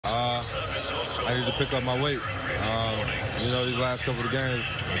I need to pick up my weight. You know, these last couple of games,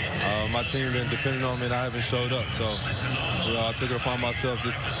 my team been depending on me and I haven't showed up. So, you know, I took it upon myself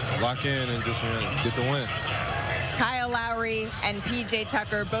just lock in and just get the win. Kyle Lowry and P.J.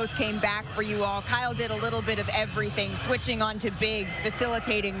 Tucker both came back for you all. Kyle did a little bit of everything, switching on to bigs,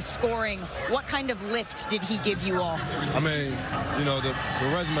 facilitating, scoring. What kind of lift did he give you all? I mean, you know, the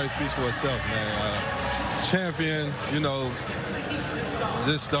resume speaks for itself, man. Champion, you know,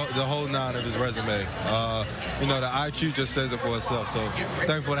 just the whole nine of his resume. You know, the IQ just says it for itself. So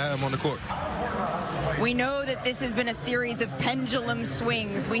thankful to have him on the court. We know that this has been a series of pendulum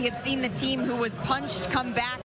swings. We have seen the team who was punched come back.